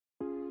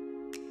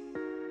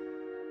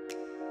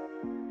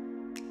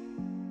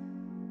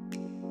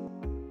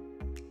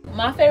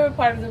My favorite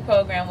part of the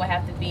program would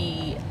have to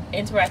be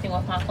interacting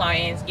with my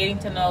clients, getting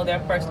to know their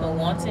personal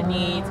wants and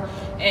needs,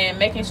 and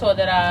making sure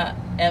that I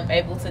am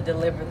able to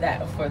deliver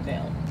that for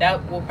them.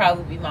 That will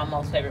probably be my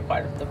most favorite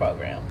part of the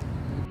program.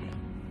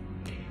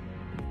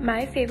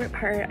 My favorite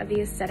part of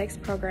the aesthetics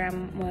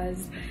program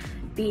was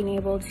being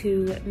able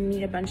to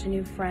meet a bunch of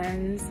new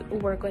friends,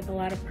 work with a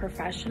lot of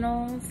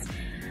professionals,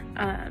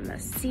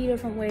 see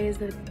different ways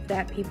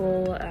that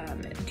people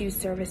do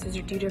services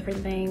or do different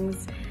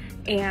things,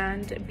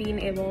 and being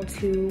able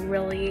to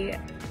really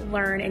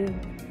learn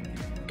and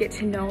get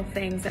to know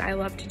things that I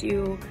love to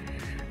do.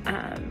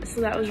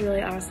 So that was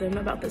really awesome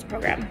about this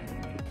program.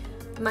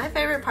 My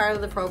favorite part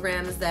of the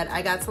program is that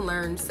I got to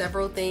learn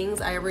several things.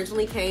 I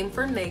originally came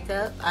for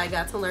makeup. I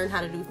got to learn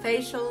how to do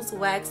facials,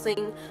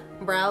 waxing,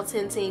 brow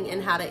tinting,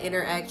 and how to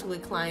interact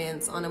with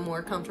clients on a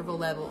more comfortable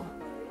level.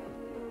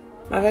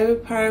 My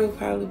favorite part would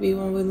probably be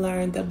when we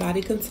learned the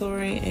body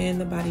contouring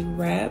and the body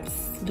wraps.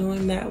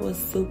 Doing that was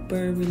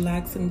super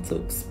relaxing to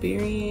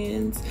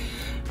experience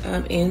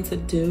and to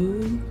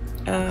do.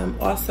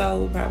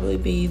 Also would probably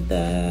be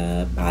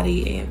the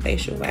body and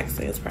facial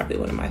waxing. It's probably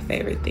one of my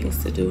favorite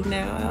things to do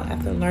now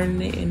after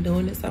learning it and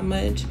doing it so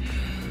much.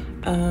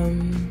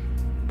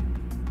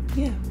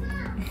 Yeah.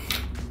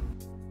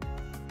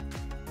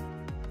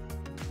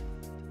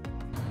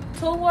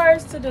 2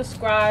 words to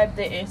describe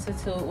the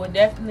Institute would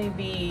definitely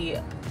be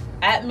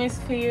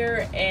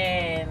atmosphere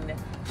and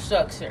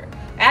structure.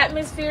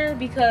 Atmosphere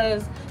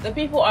because the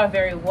people are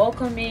very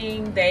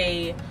welcoming.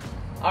 They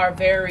are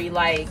very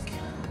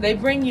they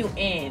bring you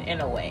in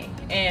a way.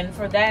 And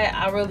for that,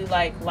 I really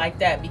like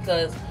that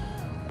because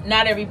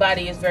not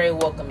everybody is very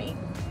welcoming.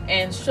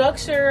 And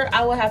structure,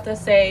 I would have to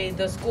say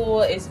the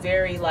school is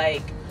very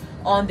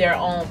on their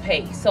own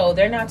pace. So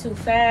they're not too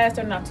fast,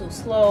 they're not too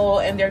slow,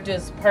 and they're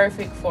just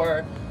perfect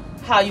for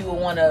how you would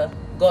want to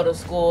go to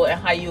school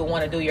and how you would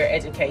want to do your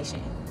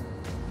education.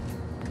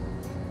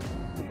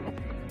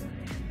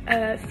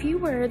 A few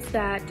words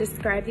that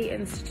describe the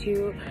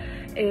Institute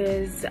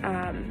is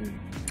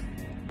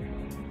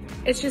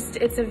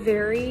it's a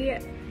very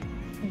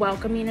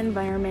welcoming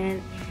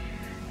environment.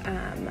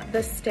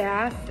 The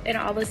staff and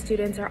all the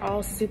students are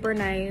all super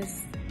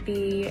nice.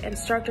 The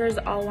instructors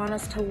all want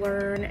us to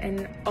learn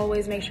and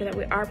always make sure that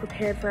we are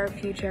prepared for our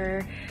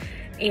future.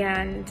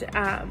 And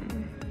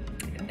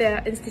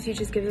the Institute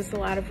just gives us a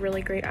lot of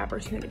really great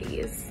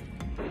opportunities.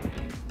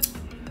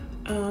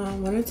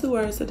 1 or 2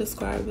 words to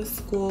describe the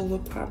school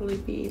would probably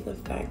be the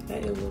fact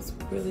that it was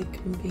really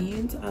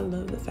convenient. I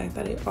love the fact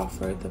that it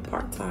offered the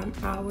part-time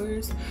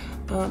hours.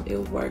 It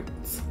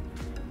worked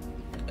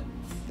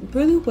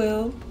really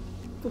well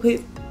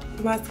with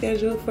my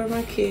schedule for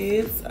my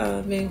kids,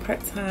 being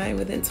part-time,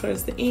 but then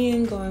towards the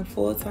end going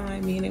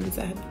full-time, being able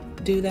to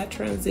do that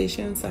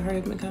transition to hurry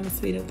up and kind of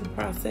speed up the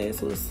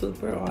process was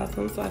super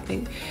awesome. So I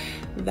think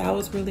that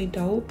was really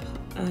dope.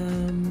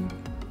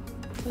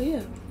 So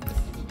yeah.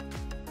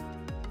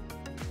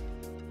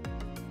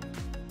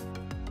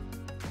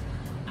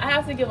 I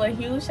have to give a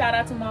huge shout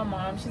out to my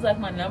mom. She's my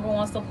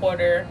 #1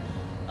 supporter.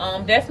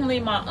 Definitely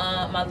my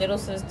aunt, my little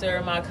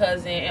sister, my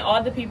cousin, and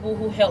all the people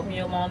who helped me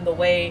along the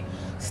way,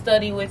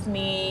 study with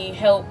me,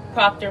 help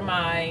proctor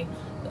my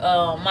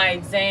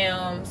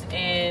exams,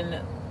 and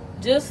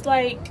just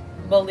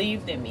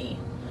believed in me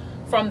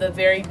from the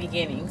very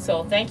beginning.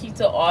 So thank you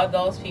to all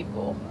those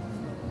people.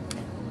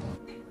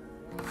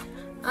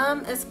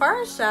 As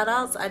far as shout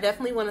outs, I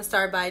definitely want to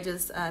start by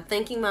just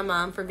thanking my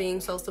mom for being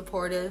so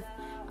supportive.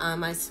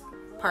 My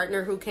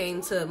partner who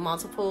came to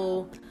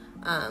multiple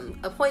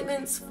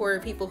appointments for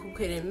people who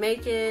couldn't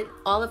make it,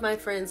 all of my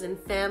friends and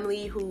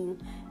family who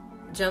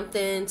jumped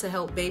in to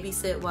help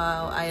babysit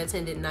while I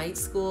attended night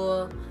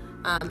school.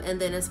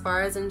 And then as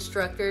far as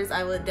instructors,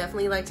 I would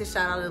definitely like to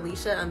shout out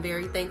Alicia. I'm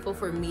very thankful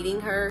for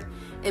meeting her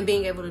and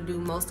being able to do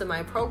most of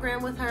my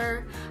program with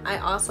her. I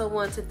also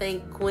want to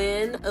thank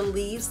Gwen,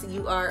 Elise,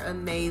 you are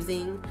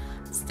amazing.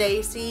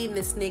 Stacy,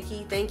 Miss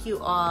Nikki, thank you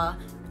all.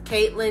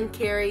 Caitlin,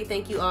 Carrie,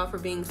 thank you all for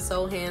being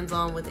so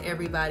hands-on with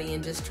everybody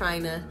and just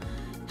trying to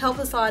help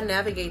us all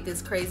navigate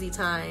this crazy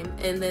time.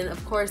 And then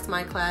of course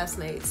my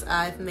classmates.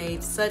 I've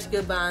made such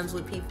good bonds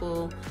with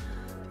people.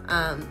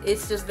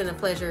 It's just been a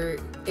pleasure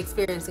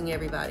experiencing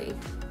everybody.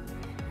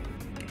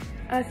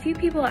 A few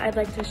people I'd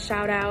like to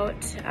shout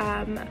out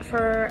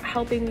for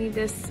helping me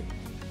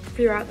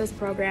throughout this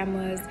program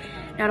was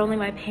not only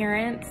my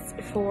parents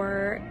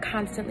for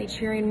constantly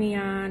cheering me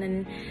on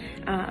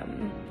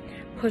and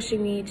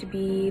pushing me to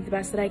be the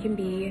best that I can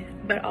be,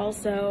 but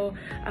also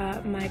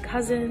my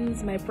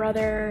cousins, my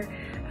brother,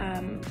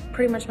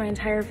 pretty much my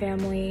entire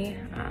family,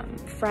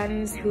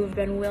 friends who have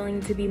been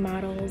willing to be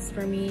models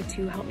for me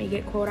to help me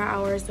get quota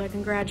hours so I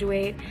can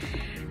graduate,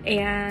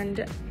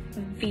 and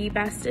the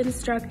best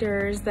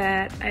instructors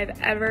that I've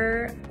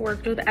ever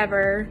worked with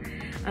ever.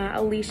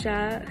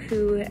 Alicia,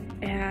 who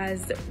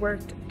has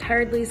worked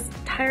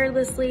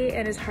tirelessly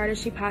and as hard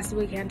as she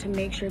possibly can to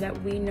make sure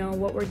that we know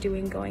what we're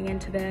doing going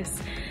into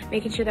this,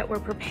 making sure that we're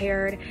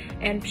prepared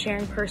and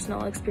sharing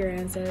personal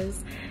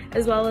experiences,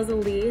 as well as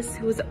Elise,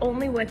 who was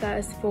only with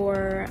us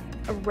for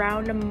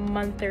around a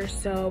month or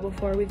so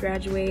before we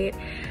graduate.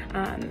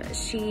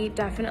 She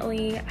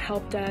definitely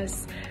helped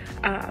us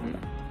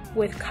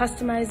with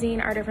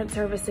customizing our different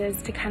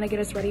services to kind of get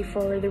us ready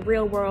for the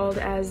real world,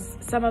 as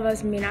some of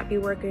us may not be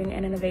working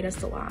in an Aveda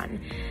salon.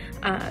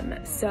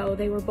 So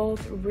they were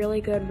both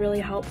really good, really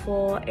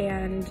helpful,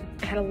 and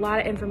had a lot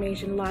of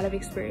information, a lot of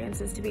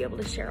experiences to be able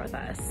to share with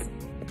us.